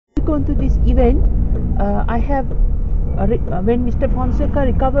subsequent to this event, I have, when Mr. Fonseka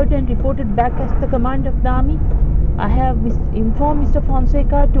recovered and reported back as the commander of the army, I have informed Mr.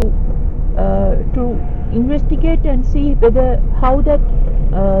 Fonseka to investigate and see how that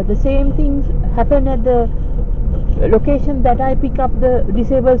the same things happen at the location that I pick up the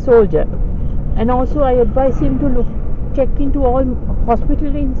disabled soldier. And also I advise him to check into all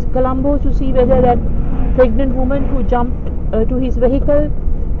hospitals in Colombo to see whether that pregnant woman who jumped to his vehicle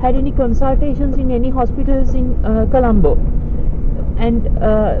had any consultations in any hospitals in Colombo. And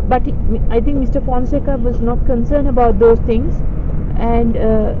but I think Mr. Fonseka was not concerned about those things, and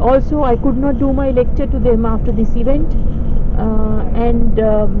also I could not do my lecture to them after this event, and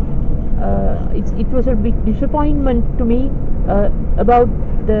it was a big disappointment to me about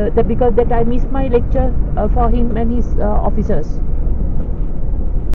because that I missed my lecture for him and his officers.